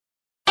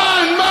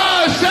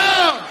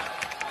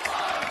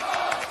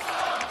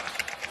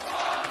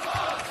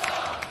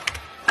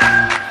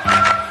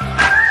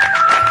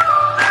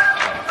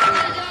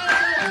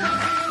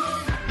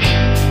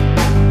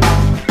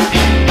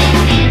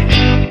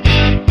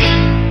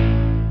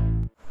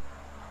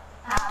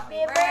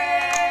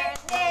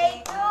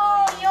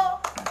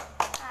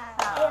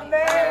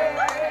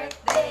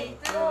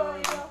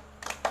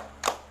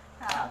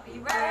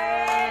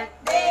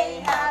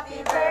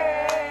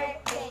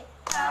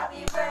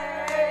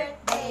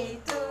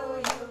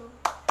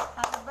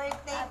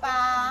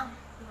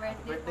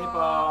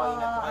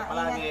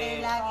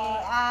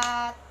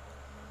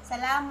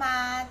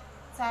Salamat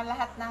sa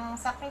lahat ng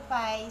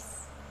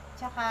sacrifice.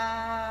 Tsaka,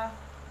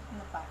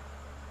 ano pa?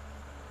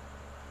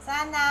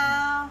 Sana,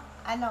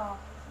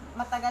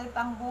 matagal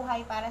pang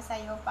buhay para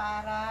sa'yo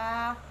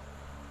para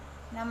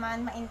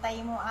naman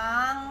maintay mo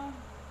ang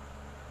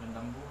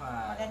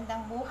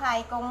magandang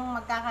buhay kung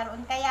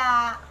magkakaroon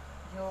kaya.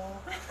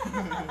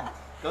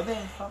 Go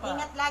din, Papa.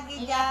 Ingat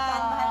lagi dyan.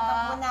 Mahal ka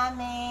po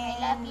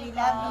namin. We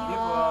love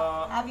you.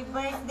 Happy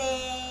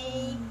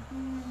birthday.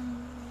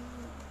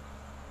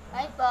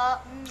 Bye po.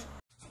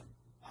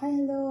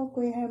 Hello,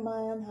 Kuya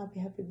Herman.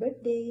 Happy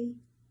birthday.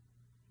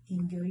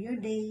 Enjoy your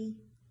day.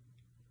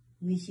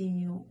 Wishing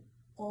you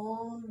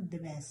all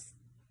the best.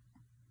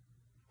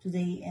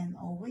 Today and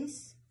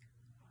always,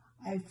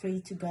 I pray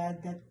to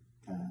God that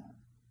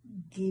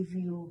give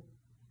you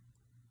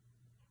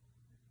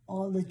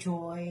all the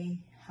joy,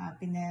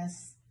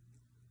 happiness,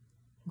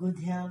 good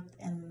health,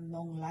 and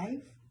long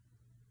life.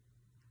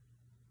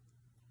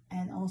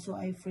 And also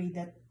I pray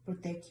that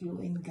protect you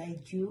and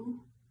guide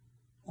you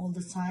all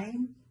the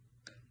time,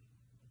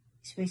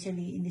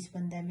 especially in this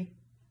pandemic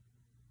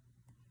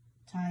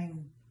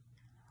time.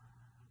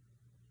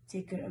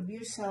 Take care of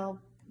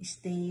yourself,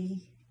 stay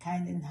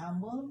kind and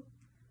humble.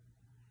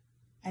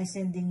 I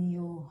sending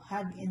you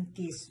hug and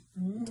kiss.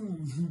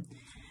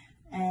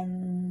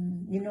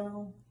 And we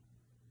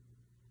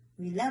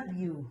love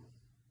you.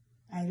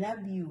 I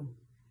love you.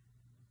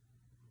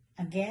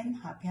 Again,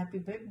 happy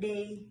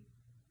birthday.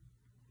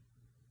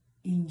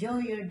 Enjoy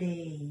your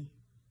day.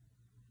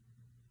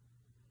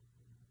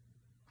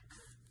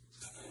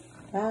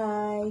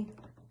 Bye.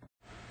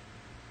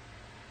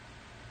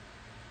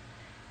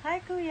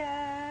 Hi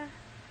Kuya!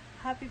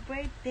 Happy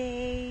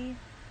birthday!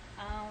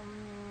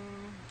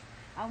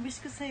 Ang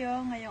wish ko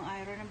sa'yo ngayong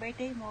araw ng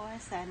birthday mo,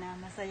 sana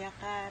masaya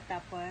ka,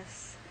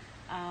 tapos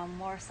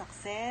more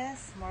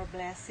success, more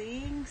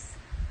blessings,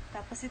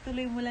 tapos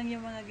ituloy mo lang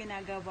yung mga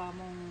ginagawa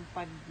mong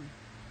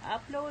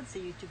pag-upload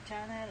sa YouTube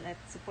channel at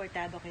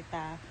supportado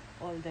kita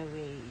all the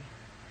way.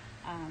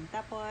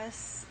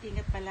 Tapos,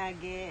 ingat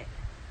palagi.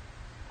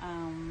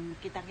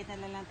 Kita-kita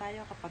na lang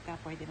tayo kapag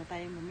pwede na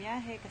tayong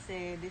bumiyahe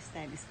kasi this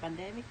time is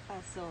pandemic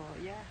pa. So,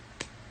 yeah.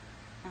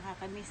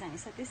 Nakakamiss ang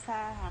isa't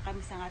isa,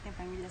 nakakamiss ang ating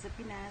pamilya sa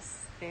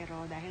Pinas.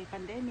 Pero dahil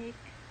pandemic,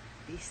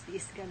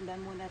 tiis-tiis ganda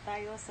muna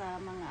tayo sa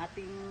mga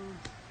ating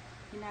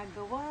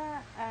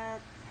ginagawa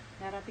at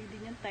darating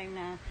din yung time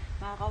na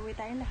makakauwi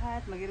tayong lahat,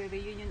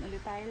 magre-reunion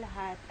ulit tayo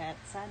lahat at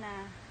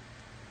sana,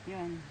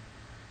 yun,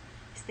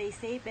 stay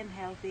safe and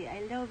healthy.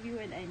 I love you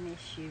and I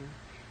miss you.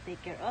 Take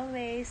care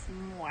always.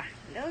 Mwah.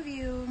 Love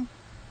you.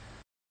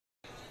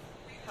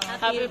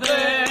 Happy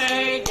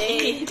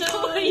birthday to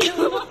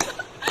you.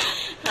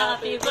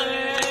 Happy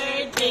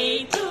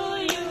birthday to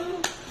you.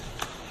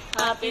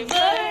 Happy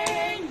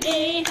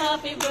birthday,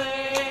 happy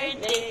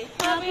birthday,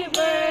 happy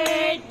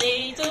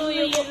birthday to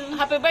you.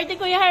 Happy birthday,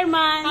 Kuya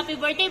Herman. Happy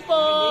birthday po.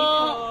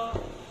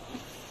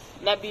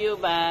 Love you,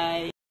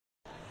 bye.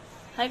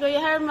 Hi,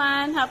 Kuya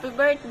Herman. Happy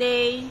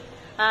birthday.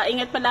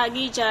 Ingat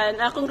palagi dyan.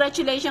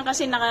 Congratulations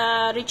kasi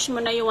naka-reach mo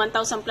na yung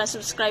 1,000 plus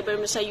subscriber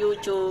mo sa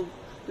YouTube.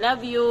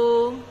 Love you.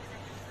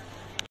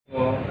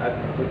 At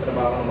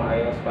magtrabaho ng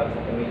maayos para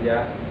sa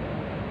pamilya.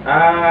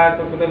 At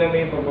pagpatuloy mo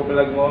yung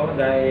pagbablog mo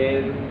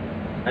dahil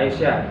ayos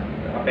yan.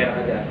 Nakapera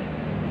ka dyan.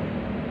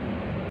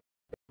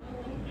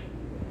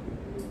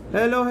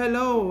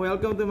 Hello!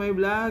 Welcome to my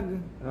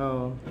vlog.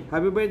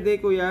 Happy birthday,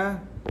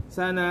 Kuya.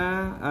 Sana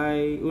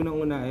ay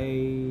unang-una ay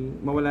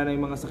mawala na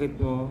yung mga sakit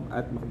mo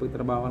at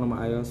makapagtrabaho ka ng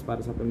maayos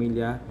para sa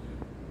pamilya.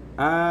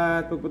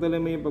 At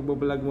pagpatuloy mo yung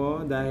pagbablog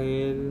mo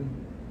dahil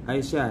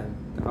ayos yan.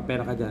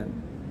 Nakapera ka dyan.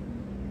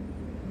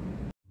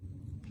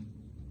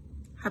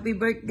 Happy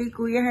birthday,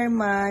 Kuya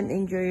Herman.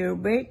 Enjoy your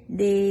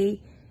birthday.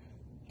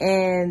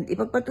 And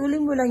ipagpatuloy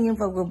mo lang yung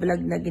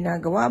pag-vlog na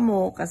ginagawa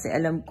mo kasi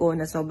alam ko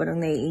na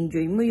sobrang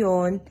nai-enjoy mo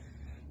yon.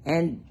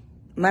 And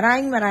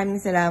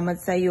maraming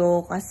salamat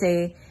sa'yo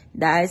kasi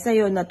dahil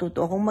sa'yo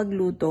natuto akong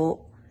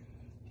magluto.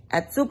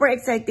 At super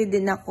excited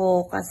din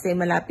ako kasi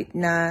malapit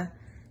na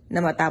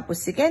matapos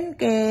si Ken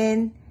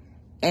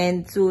and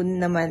soon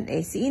naman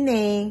si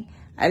Ineng.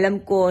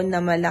 Alam ko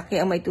na malaki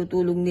ang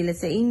maitutulong nila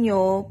sa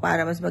inyo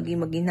para mas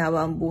maging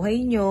maginhawa ang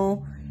buhay nyo.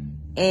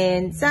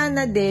 And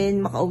sana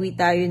din makauwi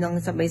tayo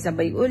ng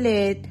sabay-sabay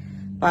ulit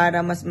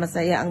para mas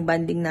masaya ang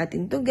banding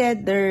natin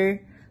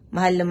together.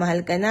 Mahal na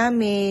mahal ka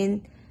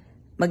namin.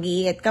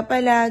 Mag-iingat ka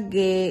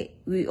palagi.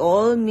 We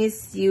all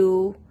miss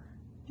you.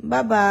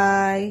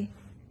 Bye-bye.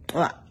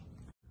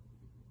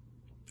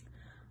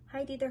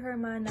 Hi, Tito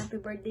Herman.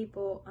 Happy birthday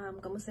po.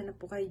 Kamusta na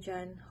po kayo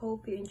dyan?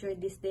 Hope you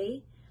enjoyed this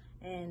day.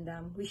 And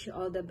wish you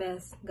all the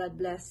best. God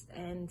bless.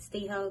 And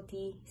stay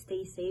healthy.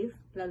 Stay safe.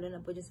 Lalo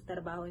na po dyan sa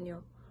trabaho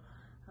nyo.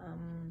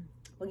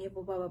 Huwag niyo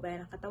po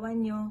pababayan ang katawan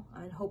nyo.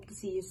 And hope to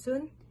see you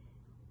soon.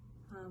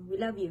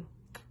 We love you.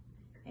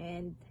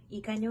 And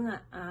ika nyo nga,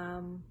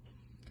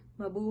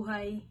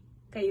 mabuhay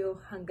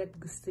kayo hanggat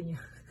gusto nyo.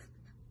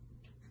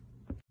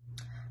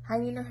 Hi,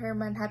 Nino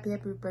Herman. Happy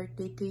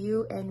birthday to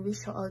you and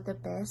wish you all the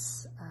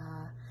best.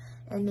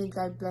 and may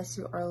God bless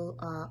you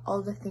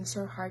all the things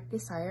your heart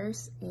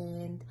desires.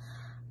 And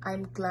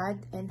I'm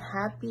glad and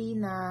happy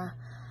na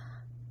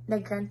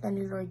nag-grant na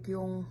ni Lord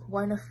yung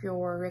one of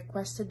your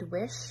requested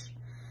wish,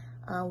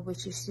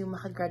 which is yung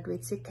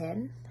makagraduate si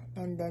Ken,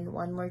 and then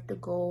one more to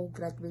go,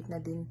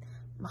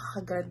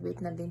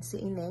 makakagraduate na din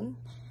si Ineng,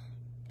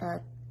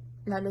 at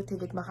lalo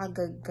tigit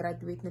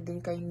makagraduate na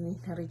din kay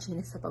Nina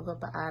Regina sa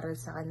pagpapaaral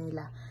sa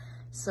kanila.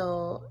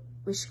 So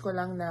wish ko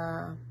lang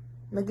na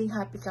maging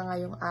happy ka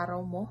ngayong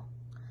araw mo.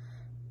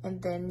 And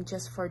then,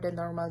 just for the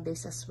normal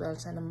days as well,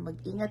 sana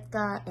mag-ingat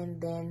ka. And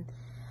then,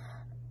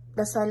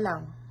 dasal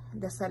lang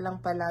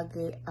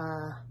palagi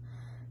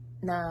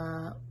na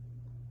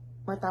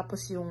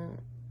matapos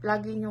yung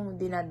lagi yung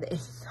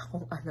dinadaig na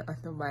kung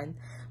ano-ano man.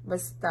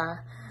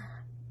 Basta,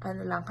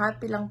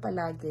 happy lang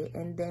palagi.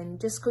 And then,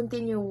 just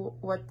continue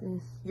what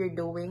you're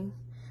doing.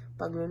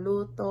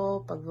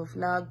 Pagluluto,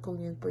 pag-vlog,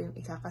 kung yun po yung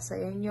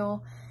ikakasaya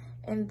nyo.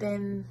 And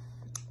then,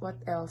 what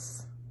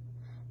else?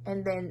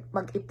 And then,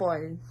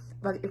 mag-ipon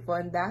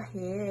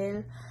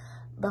dahil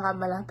baka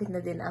malapit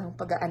na din ang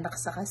pag-aanak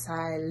sa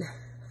kasal.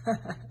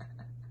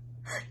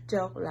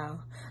 Joke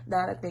lang.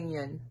 Darating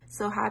yun.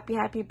 So, happy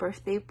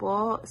birthday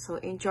po. So,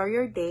 enjoy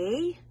your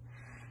day.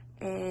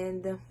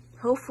 And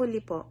hopefully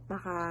po,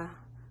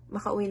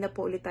 makauwi na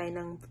po ulit tayo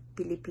ng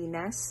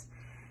Pilipinas.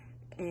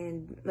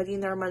 And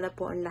maging normal na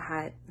po ang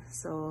lahat.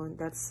 So,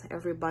 that's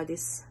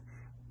everybody's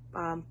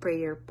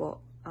prayer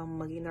po.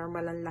 Maging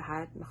normal ang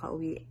lahat,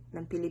 makauwi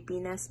ng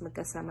Pilipinas,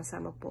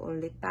 magkasama-sama po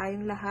ulit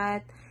tayong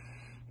lahat.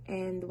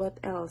 And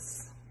what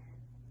else?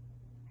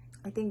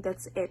 I think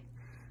that's it.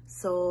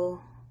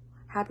 So,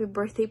 happy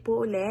birthday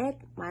po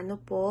ulit. Mano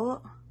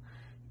po.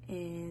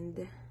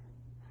 And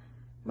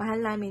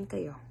mahal namin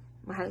kayo.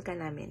 Mahal ka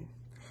namin.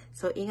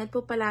 So, ingat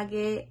po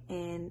palagi.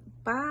 And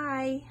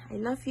bye! I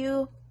love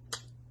you!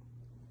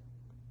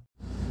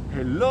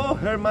 Hello,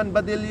 Herman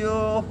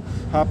Badillo.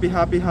 Happy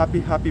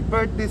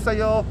birthday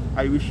sa'yo.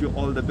 I wish you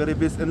all the very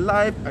best in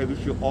life. I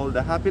wish you all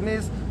the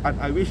happiness. And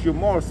I wish you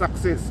more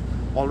success.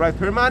 Alright,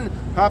 Herman.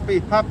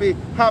 Happy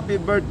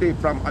birthday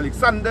from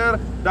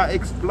Alexander the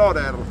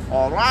Explorer.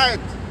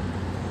 Alright.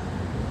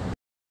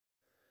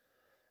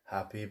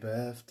 Happy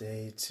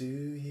birthday to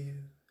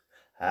you.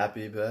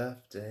 Happy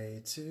birthday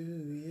to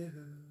you.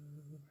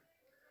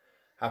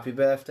 Happy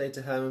birthday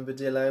to Herman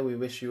Badillo. We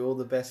wish you all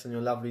the best on your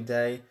lovely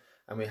day.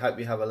 And we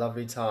hope you have a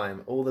lovely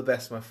time. All the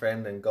best, my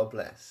friend, and God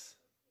bless.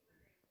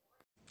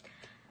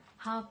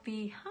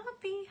 Happy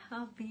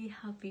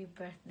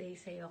birthday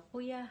sa'yo,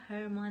 Kuya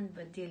Herman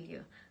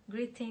Badillo.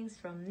 Greetings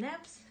from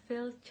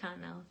Nepsville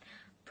Channel.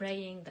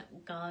 Praying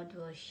that God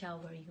will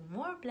shower you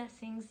more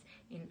blessings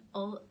in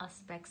all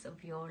aspects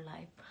of your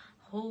life.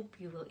 Hope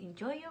you will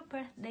enjoy your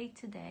birthday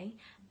today,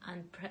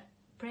 and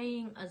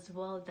praying as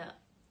well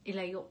that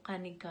ilayo ka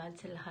ni God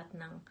sa lahat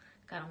ng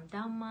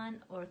karamdaman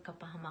or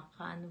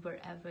kapahamakan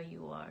wherever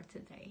you are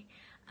today.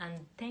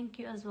 And thank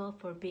you as well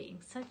for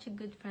being such a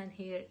good friend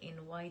here in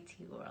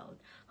YT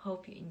World.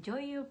 Hope you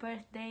enjoy your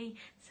birthday.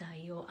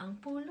 Sa'yo ang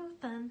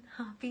pulutan.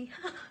 Happy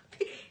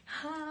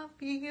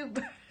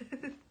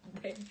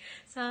birthday.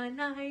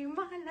 Sana'y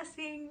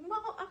malasing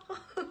mo ako.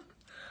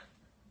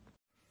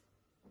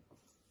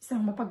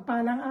 Isang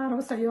mapagpalang araw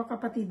sa iyo,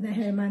 kapatid na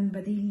Herman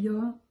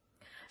Badillo.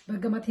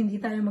 Bagamat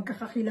hindi tayo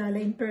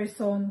magkakakilala in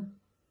person,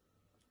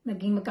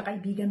 naging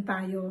magkakaibigan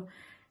tayo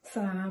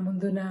sa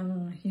mundo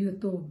ng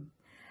YouTube.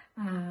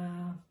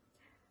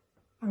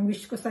 Ang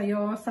wish ko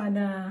sa'yo,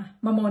 sana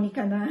mamoni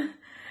ka na.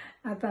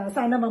 At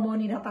sana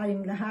mamoni na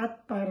tayong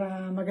lahat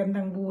para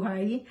magandang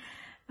buhay.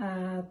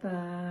 At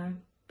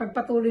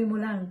pagpatuloy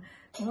mo lang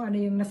kung ano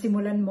yung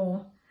nasimulan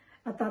mo.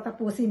 At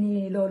tatapusin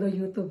ni Lolo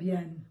YouTube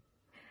yan.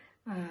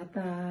 At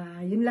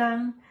yun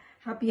lang.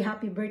 Happy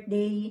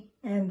birthday.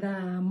 And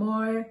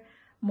more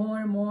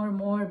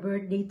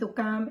birthday to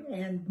come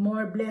and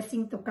more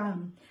blessing to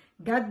come.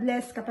 God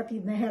bless,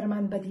 kapatid na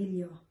Herman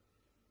Badillo.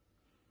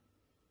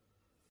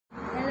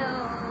 Hello!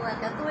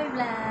 Welcome to my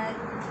vlog.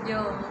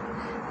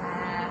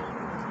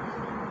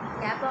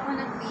 Kaya po ako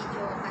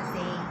nag-video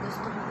kasi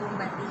gusto kong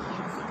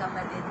batiin si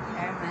kapatid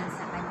Herman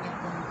sa kanya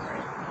pong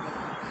birthday.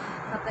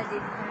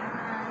 Kapatid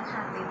Herman,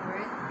 happy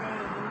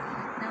birthday!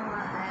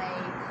 Nawa ay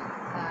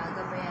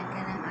gabayan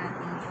ka ng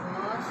ating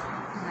Diyos,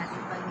 ng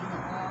ating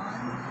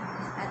Panginoon,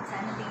 at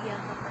sana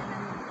bigyan ka pa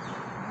ng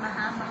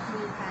mahamang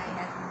buhay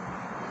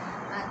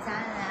at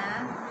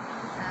sana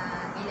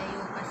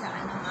ilayo ka sa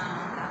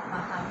anumang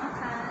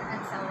kapahamakan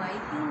at sa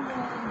waiting mo,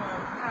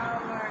 more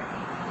power,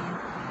 and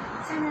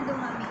sana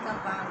dumami ka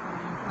pang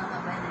mga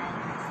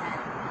banalasan.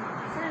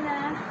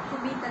 Sana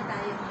kumita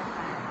tayong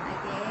lahat.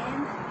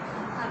 Again,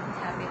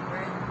 happy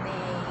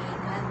birthday.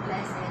 God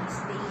bless and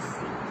stay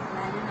safe.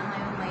 Lalo na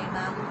ngayon may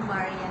bagong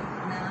variant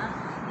na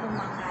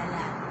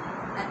kumakalat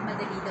at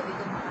madali daw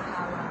ito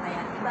makahawa.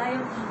 Kaya iba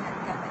yung ingat,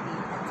 kapatid,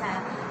 at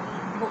sa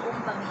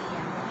buong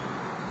pamilya mo.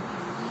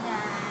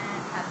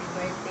 Ingat! Happy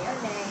birthday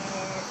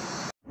ulit!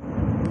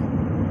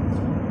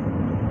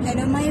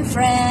 Hello my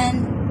friend!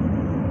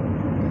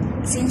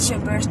 Since your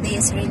birthday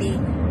is really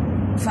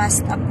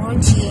fast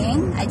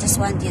approaching, I just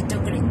want you to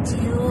greet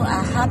you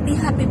a happy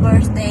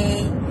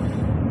birthday.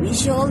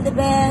 Wish you all the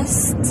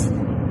best,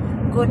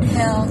 good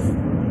health,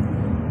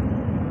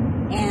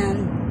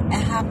 and a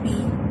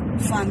happy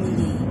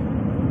family.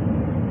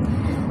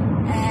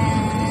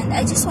 And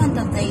I just want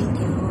to thank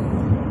you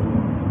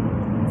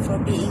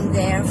for being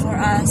there for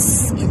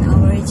us in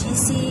our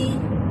GC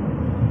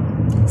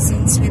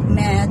since we've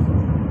met.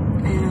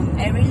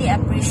 I really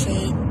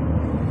appreciate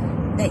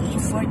the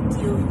effort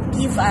you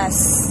give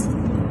us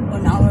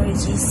on our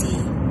GC.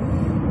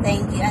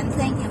 Thank you, and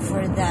thank you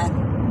for that.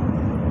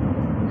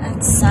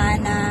 At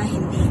sana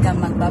hindi ka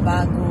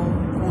magbabago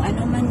kung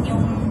ano man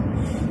yung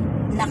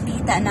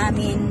nakita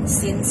namin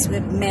since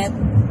we've met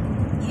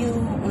you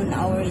on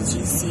our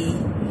GC.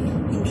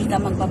 Hindi ka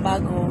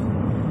magbabago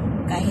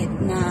kahit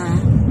na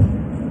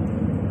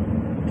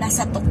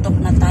nasa tuktok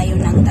na tayo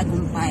ng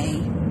tagumpay.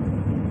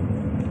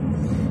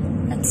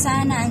 At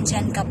sana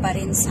andyan ka pa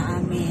rin sa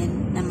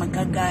amin na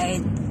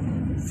mag-guide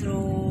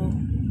through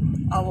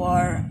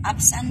our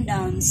ups and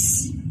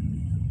downs.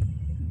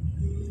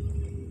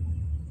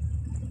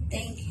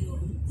 Thank you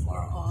for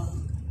all.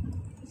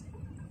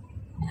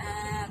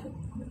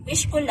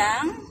 Wish ko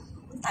lang,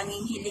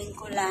 tanging hiling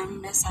ko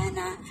lang na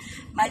sana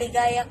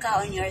maligaya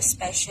ka on your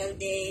special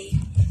day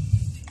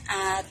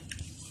at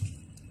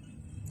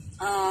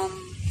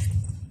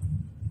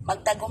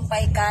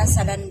magtagumpay ka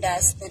sa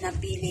landas na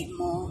napili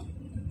mo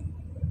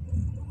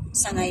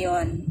sa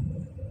ngayon.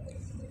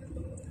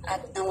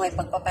 At naway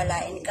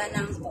pagpapalain ka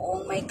ng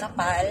buong may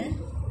kapal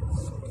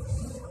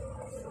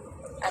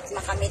at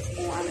makamit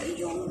mo ang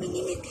iyong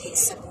minimithi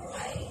sa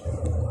buhay.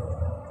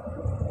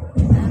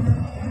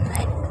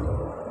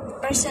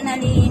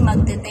 Personally,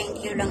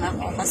 magte-thank you lang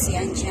ako kasi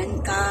andyan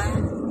ka.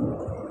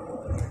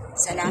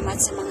 Salamat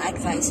sa mga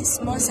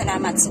advices mo,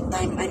 salamat sa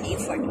time and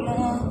effort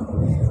mo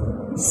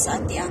sa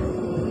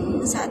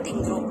ating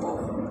grupo.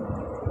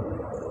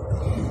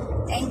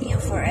 Thank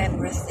you for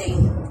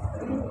everything.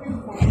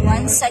 And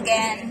once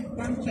again,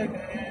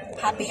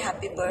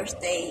 happy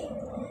birthday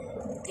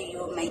to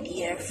you, my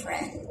dear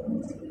friend.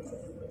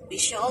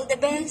 Wish you all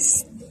the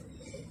best.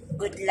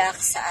 Good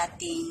luck sa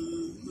ating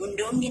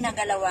mundong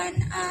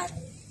ginagalawan at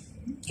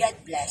God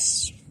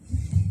bless you.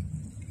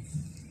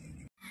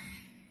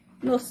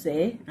 No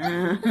sé.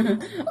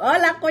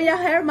 Hola, Kuya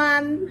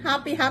Herman.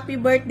 Happy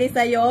birthday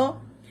sa'yo.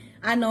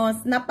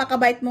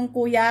 Napakabait mong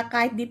kuya.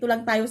 Kahit dito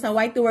lang tayo sa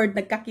White World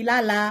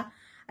nagkakilala,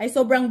 ay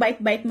sobrang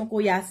bait-bait mo,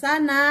 kuya.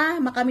 Sana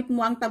makamit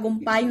mo ang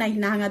tagumpay na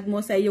hinahangad mo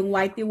sa iyong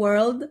Whitey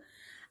World.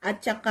 At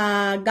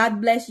saka,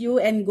 God bless you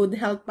and good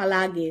health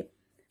palagi.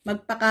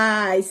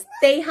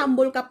 Stay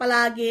humble ka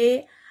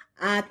palagi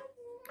at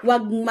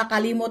huwag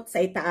makalimot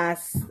sa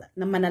itaas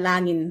na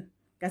manalangin.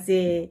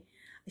 Kasi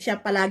siya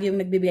palagi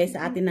yung nagbibigay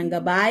sa atin ng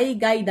gabay,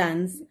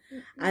 guidance.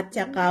 At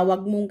saka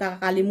huwag mong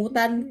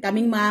kakalimutan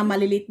kaming mga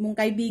malilit mong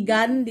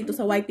kaibigan dito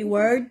sa Whitey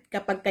World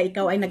kapag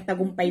ikaw ay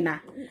nagtagumpay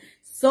na.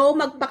 So,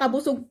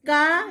 magpakabusog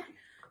ka,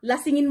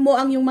 lasingin mo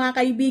ang iyong mga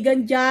kaibigan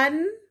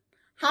dyan.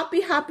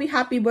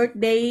 Happy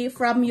birthday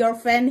from your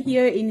friend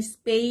here in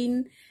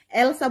Spain,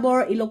 El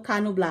Sabor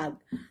Ilocano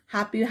Vlog.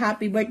 Happy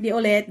birthday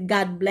ulit.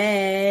 God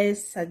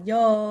bless.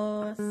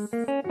 Adios.